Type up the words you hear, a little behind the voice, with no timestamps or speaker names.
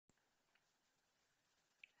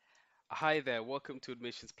Hi there, welcome to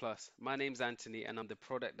Admissions Plus. My name's Anthony and I'm the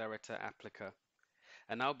Product Director at Applica,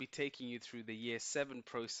 and I'll be taking you through the Year 7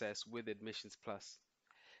 process with Admissions Plus.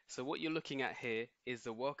 So what you're looking at here is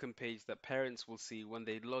the welcome page that parents will see when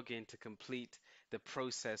they log in to complete the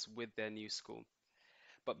process with their new school.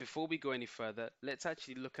 But before we go any further, let's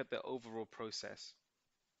actually look at the overall process.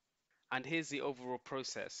 And here's the overall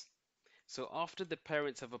process. So after the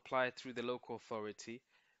parents have applied through the local authority,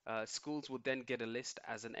 schools will then get a list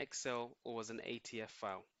as an Excel or as an ATF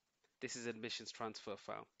file. This is admissions transfer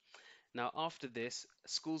file. Now after this,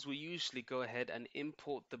 schools will usually go ahead and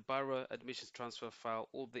import the borough admissions transfer file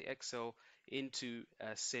or the Excel into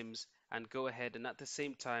SIMS and go ahead, and at the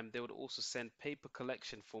same time they would also send paper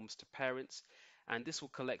collection forms to parents, and this will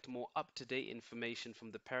collect more up-to-date information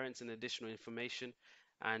from the parents and additional information,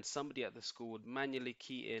 and somebody at the school would manually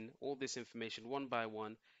key in all this information one by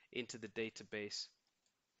one into the database.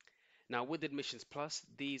 Now with Admissions Plus,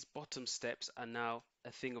 these bottom steps are now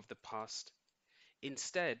a thing of the past.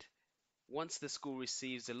 Instead, once the school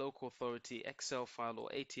receives a local authority Excel file or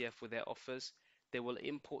ATF with their offers, they will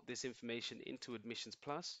import this information into Admissions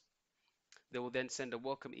Plus. They will then send a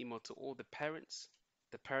welcome email to all the parents.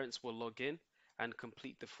 The parents will log in and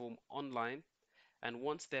complete the form online, and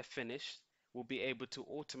once they're finished, we'll be able to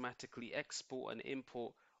automatically export and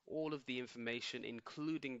import all of the information,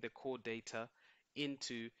 including the core data,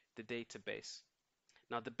 into the database.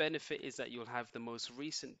 Now, the benefit is that you'll have the most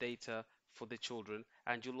recent data for the children,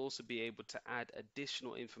 and you'll also be able to add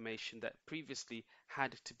additional information that previously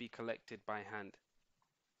had to be collected by hand.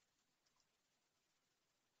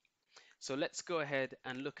 So let's go ahead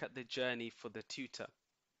and look at the journey for the tutor.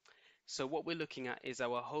 So what we're looking at is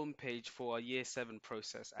our home page for our Year 7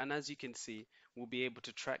 process, and as you can see, we'll be able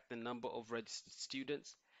to track the number of registered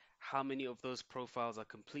students, how many of those profiles are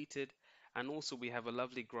completed, and also we have a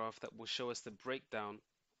lovely graph that will show us the breakdown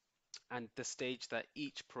and the stage that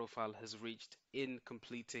each profile has reached in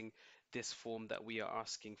completing this form that we are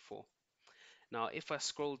asking for. Now, if I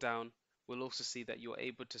scroll down, we'll also see that you're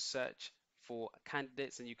able to search for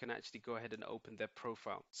candidates and you can actually go ahead and open their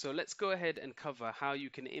profile. So let's go ahead and cover how you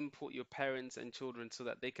can import your parents and children so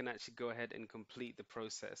that they can actually go ahead and complete the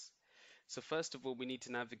process. So first of all, we need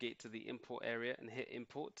to navigate to the import area and hit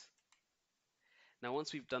import. Now,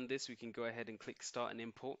 once we've done this, we can go ahead and click start and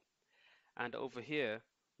import. And over here,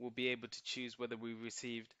 we'll be able to choose whether we've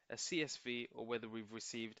received a CSV or whether we've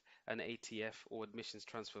received an ATF or admissions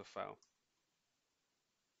transfer file.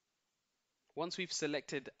 Once we've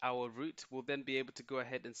selected our route, we'll then be able to go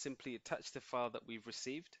ahead and simply attach the file that we've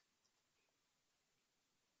received.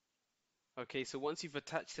 Okay, so once you've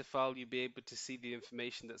attached the file, you'll be able to see the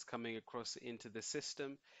information that's coming across into the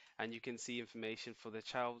system, and you can see information for the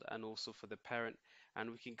child and also for the parent. And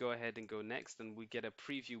we can go ahead and go next, and we get a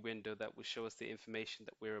preview window that will show us the information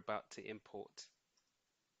that we're about to import.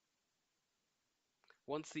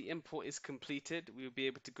 Once the import is completed, we'll be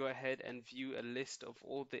able to go ahead and view a list of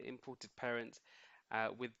all the imported parents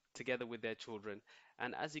together with their children.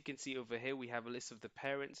 And as you can see over here, we have a list of the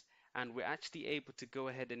parents, and we're actually able to go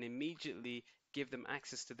ahead and immediately give them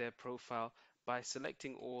access to their profile by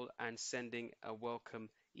selecting all and sending a welcome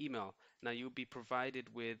email. Now you'll be provided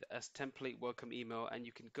with a template welcome email, and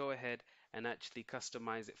you can go ahead and actually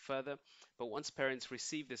customize it further. But once parents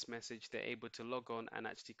receive this message, they're able to log on and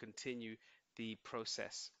actually continue the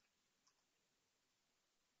process.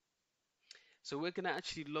 So we're going to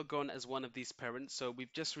actually log on as one of these parents. So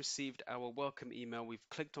we've just received our welcome email. We've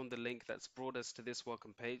clicked on the link that's brought us to this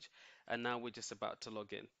welcome page, and now we're just about to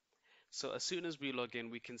log in. So as soon as we log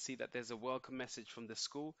in, we can see that there's a welcome message from the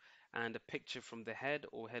school and a picture from the head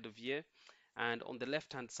or head of year. And on the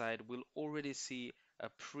left hand side, we'll already see a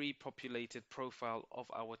pre-populated profile of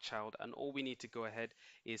our child, and all we need to go ahead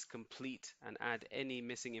is complete and add any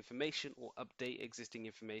missing information or update existing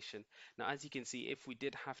information. Now, as you can see, if we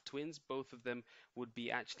did have twins, both of them would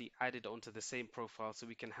be actually added onto the same profile, so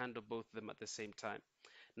we can handle both of them at the same time.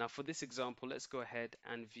 Now, for this example, let's go ahead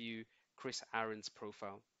and view Chris Aaron's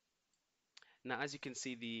profile. Now, as you can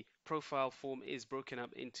see, the profile form is broken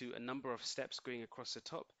up into a number of steps going across the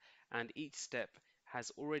top, and each step has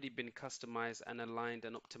already been customized and aligned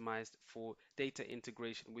and optimized for data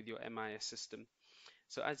integration with your MIS system.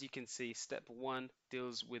 So as you can see, step 1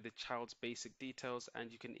 deals with the child's basic details, and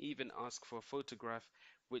you can even ask for a photograph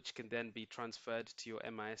which can then be transferred to your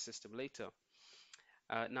MIS system later.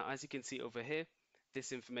 Now, as you can see over here,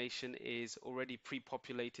 this information is already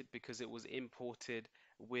pre-populated because it was imported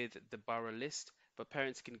with the borough list, but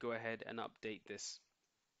parents can go ahead and update this.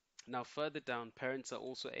 Now further down, parents are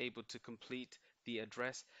also able to complete the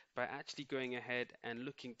address by actually going ahead and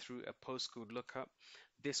looking through a postcode lookup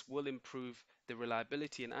This will improve the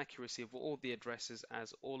reliability and accuracy of all the addresses,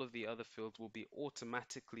 as all of the other fields will be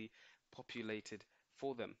automatically populated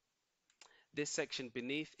for them. This section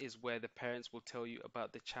beneath is where the parents will tell you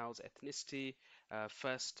about the child's ethnicity,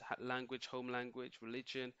 first language, home language,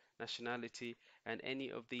 religion, nationality, and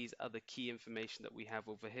any of these other key information that we have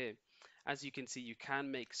over here. As you can see, you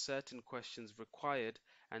can make certain questions required,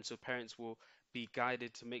 and so parents will be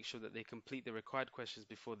guided to make sure that they complete the required questions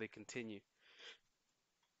before they continue.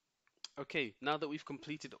 Okay, now that we've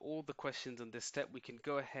completed all the questions on this step, we can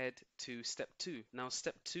go ahead to step 2. Now,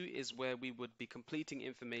 step 2 is where we would be completing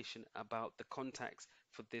information about the contacts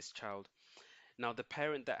for this child. Now, the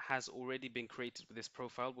parent that has already been created with this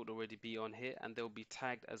profile would already be on here, and they'll be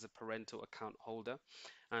tagged as a parental account holder.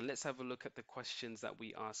 And let's have a look at the questions that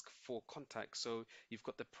we ask for contact. So you've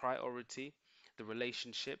got the priority, the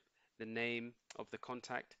relationship, the name of the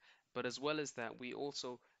contact, but as well as that, we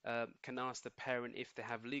also can ask the parent if they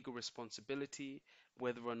have legal responsibility,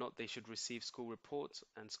 whether or not they should receive school reports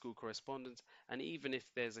and school correspondence, and even if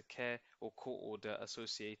there's a care or court order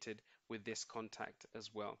associated with this contact as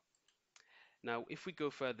well. Now, if we go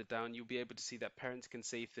further down, you'll be able to see that parents can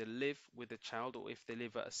say if they live with a child or if they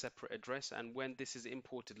live at a separate address. And when this is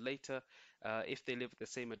imported later, if they live at the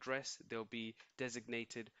same address, they'll be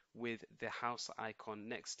designated with the house icon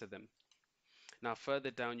next to them. Now, further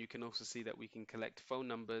down, you can also see that we can collect phone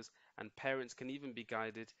numbers, and parents can even be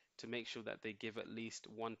guided to make sure that they give at least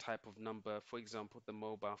one type of number, for example, the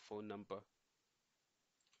mobile phone number.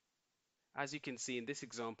 As you can see in this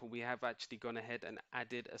example, we have actually gone ahead and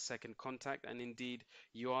added a second contact, and indeed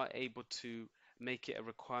you are able to make it a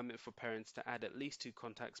requirement for parents to add at least 2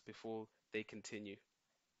 contacts before they continue.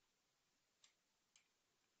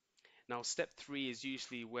 Now, step 3 is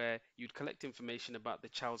usually where you'd collect information about the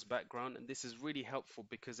child's background, and this is really helpful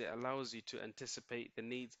because it allows you to anticipate the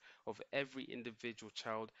needs of every individual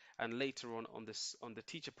child, and later on the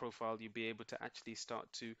teacher profile, you'll be able to actually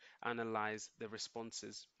start to analyze the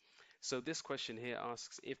responses. So this question here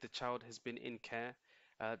asks if the child has been in care.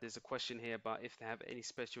 There's a question here about if they have any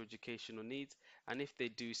special educational needs, and if they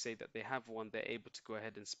do say that they have one, they're able to go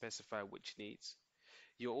ahead and specify which needs.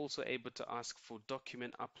 You're also able to ask for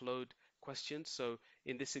document upload questions. So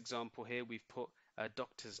in this example here, we've put a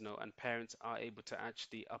doctor's note, and parents are able to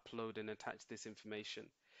actually upload and attach this information.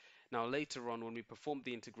 Now later on, when we perform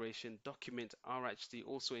the integration, documents are actually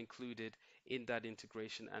also included in that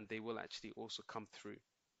integration, and they will actually also come through.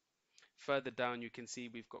 Further down, you can see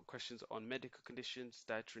we've got questions on medical conditions,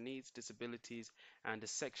 dietary needs, disabilities, and a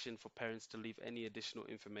section for parents to leave any additional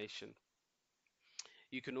information.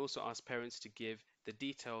 You can also ask parents to give the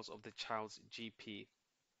details of the child's GP.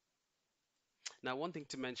 Now, one thing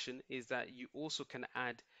to mention is that you also can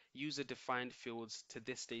add user-defined fields to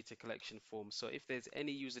this data collection form. So if there's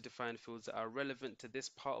any user-defined fields that are relevant to this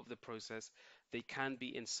part of the process, they can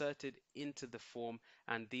be inserted into the form,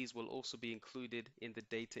 and these will also be included in the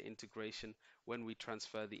data integration when we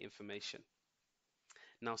transfer the information.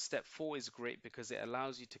 Now, step 4 is great because it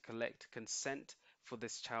allows you to collect consent for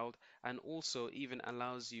this child, and also even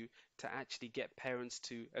allows you to actually get parents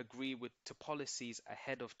to agree to policies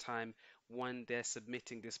ahead of time when they're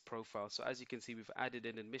submitting this profile. So as you can see, we've added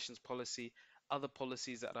an admissions policy. Other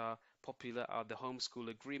policies that are popular are the homeschool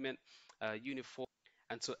agreement, uniform,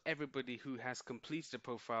 and so everybody who has completed a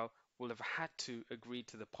profile will have had to agree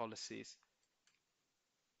to the policies.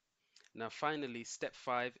 Now, finally, step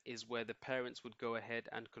 5 is where the parents would go ahead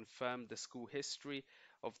and confirm the school history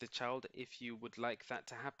of the child if you would like that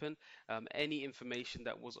to happen. Any information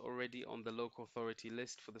that was already on the local authority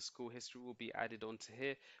list for the school history will be added onto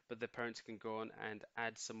here, but the parents can go on and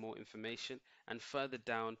add some more information. And further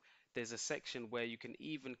down, there's a section where you can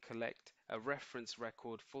even collect a reference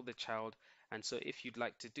record for the child. And so if you'd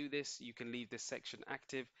like to do this, you can leave this section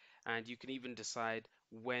active, and you can even decide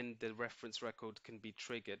when the reference record can be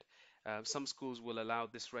triggered. Some schools will allow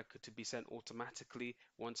this record to be sent automatically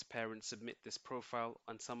once parents submit this profile,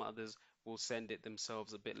 and some others will send it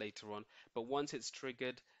themselves a bit later on. But once it's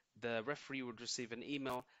triggered, the referee would receive an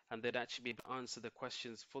email, and they'd actually be able to answer the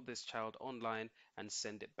questions for this child online and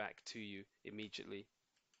send it back to you immediately.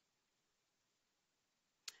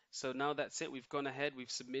 So now that's it. We've gone ahead,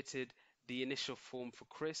 we've submitted the initial form for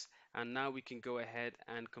Chris, and now we can go ahead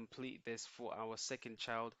and complete this for our second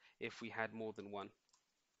child if we had more than one.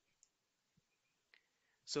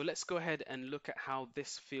 So let's go ahead and look at how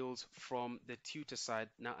this feels from the tutor side.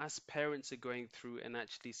 Now, as parents are going through and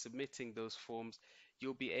actually submitting those forms,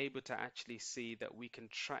 you'll be able to actually see that we can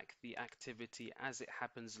track the activity as it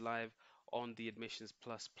happens live on the Admissions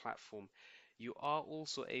Plus platform. You are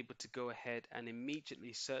also able to go ahead and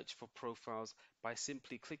immediately search for profiles by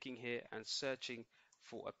simply clicking here and searching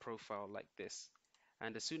for a profile like this.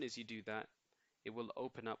 And as soon as you do that, it will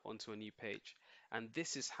open up onto a new page. And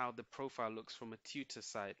this is how the profile looks from a tutor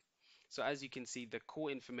side. So as you can see, the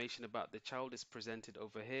core information about the child is presented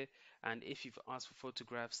over here. And if you've asked for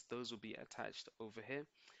photographs, those will be attached over here.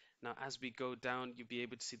 Now, as we go down, you'll be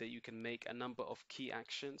able to see that you can make a number of key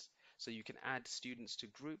actions. So you can add students to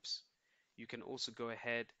groups. You can also go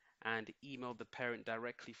ahead and email the parent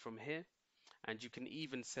directly from here. And you can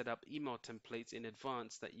even set up email templates in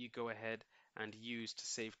advance that you go ahead and use to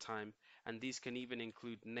save time. And these can even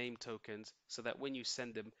include name tokens so that when you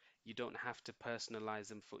send them, you don't have to personalize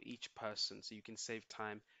them for each person. So you can save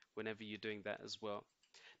time whenever you're doing that as well.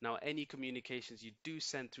 Now, any communications you do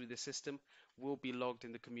send through the system will be logged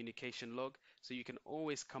in the communication log, so you can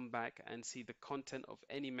always come back and see the content of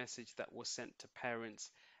any message that was sent to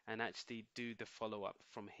parents and actually do the follow-up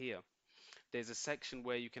from here. There's a section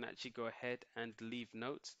where you can actually go ahead and leave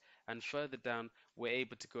notes, and further down we're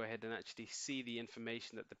able to go ahead and actually see the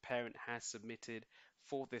information that the parent has submitted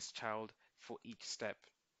for this child for each step.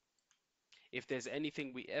 If there's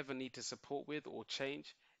anything we ever need to support with or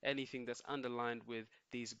change, anything that's underlined with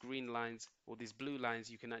these green lines or these blue lines,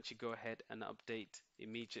 you can actually go ahead and update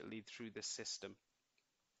immediately through the system.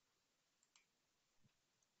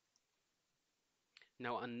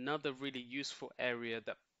 Now, another really useful area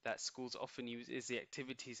that schools often use is the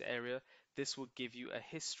activities area. This will give you a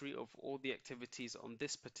history of all the activities on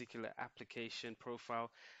this particular application profile,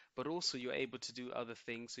 but also you're able to do other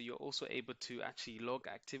things. So you're also able to actually log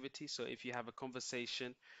activity. So if you have a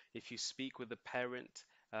conversation, if you speak with a parent,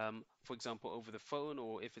 for example, over the phone,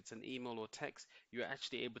 or if it's an email or text, you're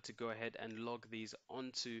actually able to go ahead and log these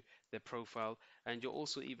onto their profile. And you're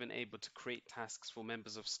also even able to create tasks for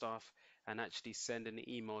members of staff and actually send an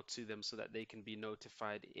email to them so that they can be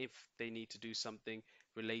notified if they need to do something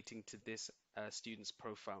relating to this student's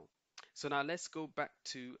profile. So now let's go back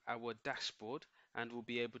to our dashboard and we'll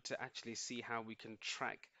be able to actually see how we can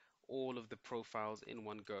track all of the profiles in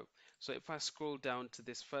one go. So if I scroll down to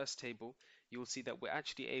this first table, you'll see that we're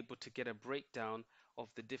actually able to get a breakdown of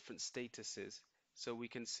the different statuses. So we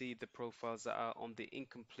can see the profiles that are on the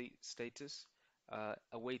incomplete status,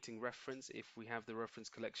 awaiting reference if we have the reference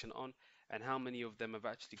collection on, and how many of them have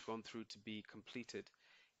actually gone through to be completed.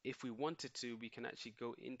 If we wanted to, we can actually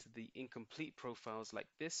go into the incomplete profiles like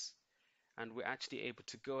this, and we're actually able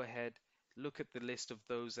to go ahead, look at the list of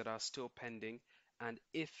those that are still pending, and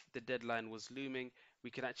if the deadline was looming,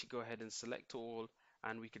 we could actually go ahead and select all,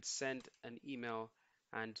 and we could send an email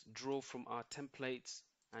and draw from our templates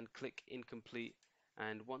and click incomplete.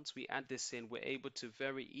 And once we add this in, we're able to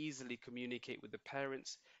very easily communicate with the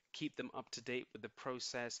parents, keep them up to date with the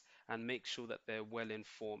process, and make sure that they're well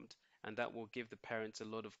informed. And that will give the parents a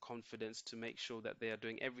lot of confidence to make sure that they are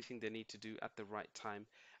doing everything they need to do at the right time.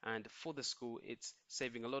 And for the school, it's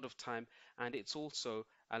saving a lot of time, and it's also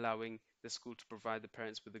allowing the school to provide the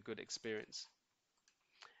parents with a good experience.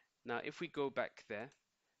 Now, if we go back there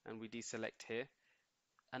and we deselect here,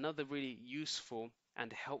 another really useful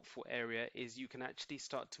and helpful area is you can actually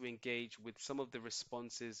start to engage with some of the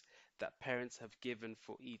responses that parents have given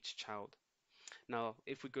for each child. Now,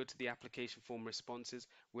 if we go to the application form responses,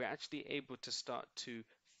 we're actually able to start to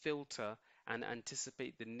filter and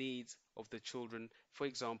anticipate the needs of the children. For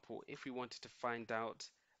example, if we wanted to find out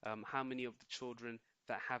how many of the children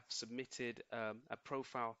that have submitted a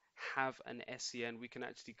profile have an SEN, we can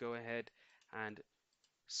actually go ahead and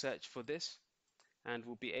search for this, and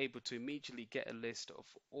we'll be able to immediately get a list of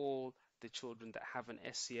all the children that have an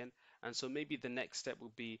SCN. And so maybe the next step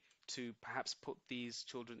will be to perhaps put these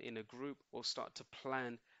children in a group or start to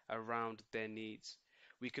plan around their needs.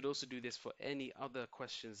 We could also do this for any other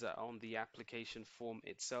questions that are on the application form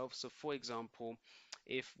itself. So for example,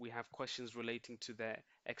 if we have questions relating to their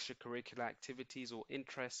extracurricular activities or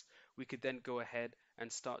interests, we could then go ahead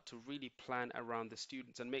and start to really plan around the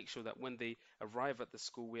students and make sure that when they arrive at the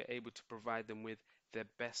school, we're able to provide them with their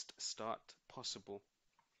best start possible.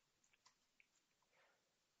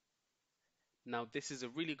 Now, this is a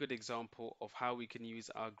really good example of how we can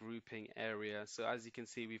use our grouping area. So as you can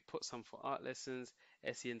see, we've put some for art lessons,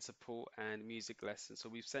 SEN support, and music lessons. So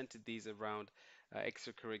we've centered these around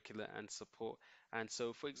extracurricular and support. And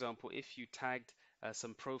so, for example, if you tagged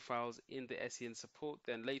some profiles in the SEN support,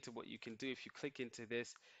 then later what you can do, if you click into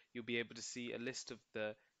this, you'll be able to see a list of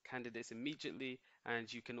the candidates immediately,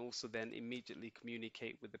 and you can also then immediately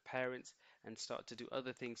communicate with the parents and start to do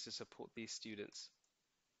other things to support these students.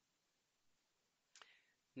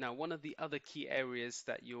 Now, one of the other key areas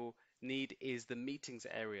that you'll need is the meetings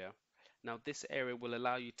area. Now, this area will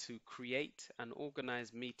allow you to create and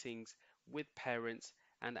organize meetings with parents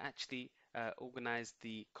and actually organize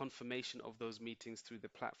the confirmation of those meetings through the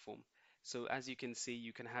platform. So as you can see,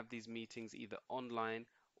 you can have these meetings either online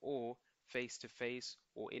or face to face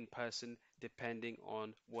or in person, depending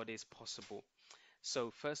on what is possible.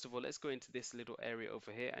 So first of all, let's go into this little area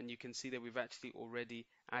over here, and you can see that we've actually already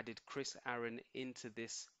added Chris Aaron into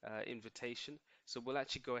this invitation. So we'll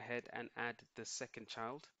actually go ahead and add the second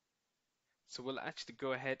child. So we'll actually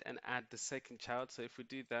go ahead and add the second child. So if we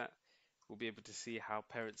do that, we'll be able to see how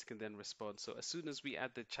parents can then respond. So as soon as we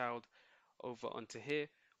add the child over onto here,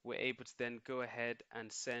 we're able to then go ahead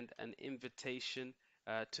and send an invitation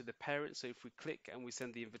to the parent. So if we click and we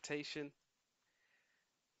send the invitation,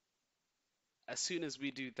 as soon as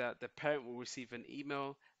we do that, the parent will receive an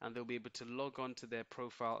email and they'll be able to log on to their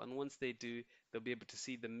profile. And once they do, they'll be able to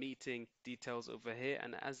see the meeting details over here.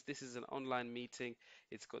 And as this is an online meeting,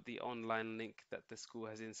 it's got the online link that the school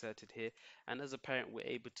has inserted here. And as a parent, we're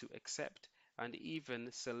able to accept and even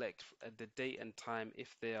select the date and time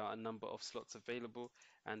if there are a number of slots available.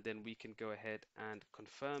 And then we can go ahead and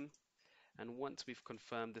confirm. And once we've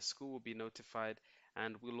confirmed, the school will be notified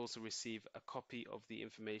and we'll also receive a copy of the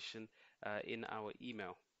information in our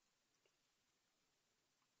email.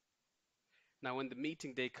 Now, when the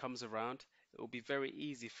meeting day comes around, it will be very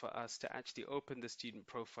easy for us to actually open the student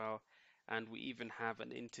profile, and we even have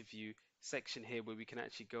an interview section here where we can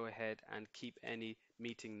actually go ahead and keep any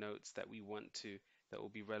meeting notes that we want to that will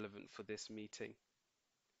be relevant for this meeting.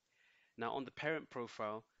 Now, on the parent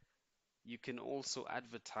profile, you can also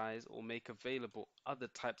advertise or make available other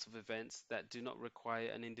types of events that do not require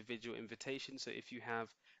an individual invitation. So if you have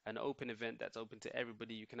an open event that's open to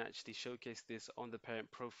everybody, you can actually showcase this on the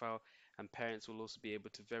parent profile, and parents will also be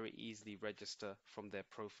able to very easily register from their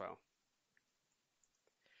profile.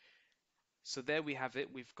 So there we have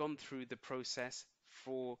it. We've gone through the process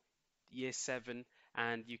for year 7,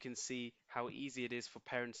 and you can see how easy it is for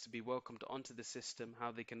parents to be welcomed onto the system,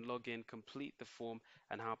 how they can log in, complete the form,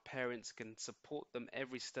 and how parents can support them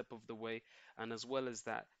every step of the way. And as well as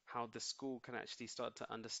that, how the school can actually start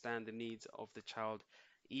to understand the needs of the child,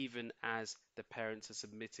 even as the parents are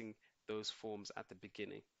submitting those forms at the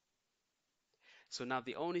beginning. So now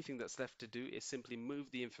the only thing that's left to do is simply move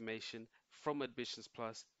the information from Admissions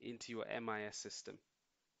Plus into your MIS system.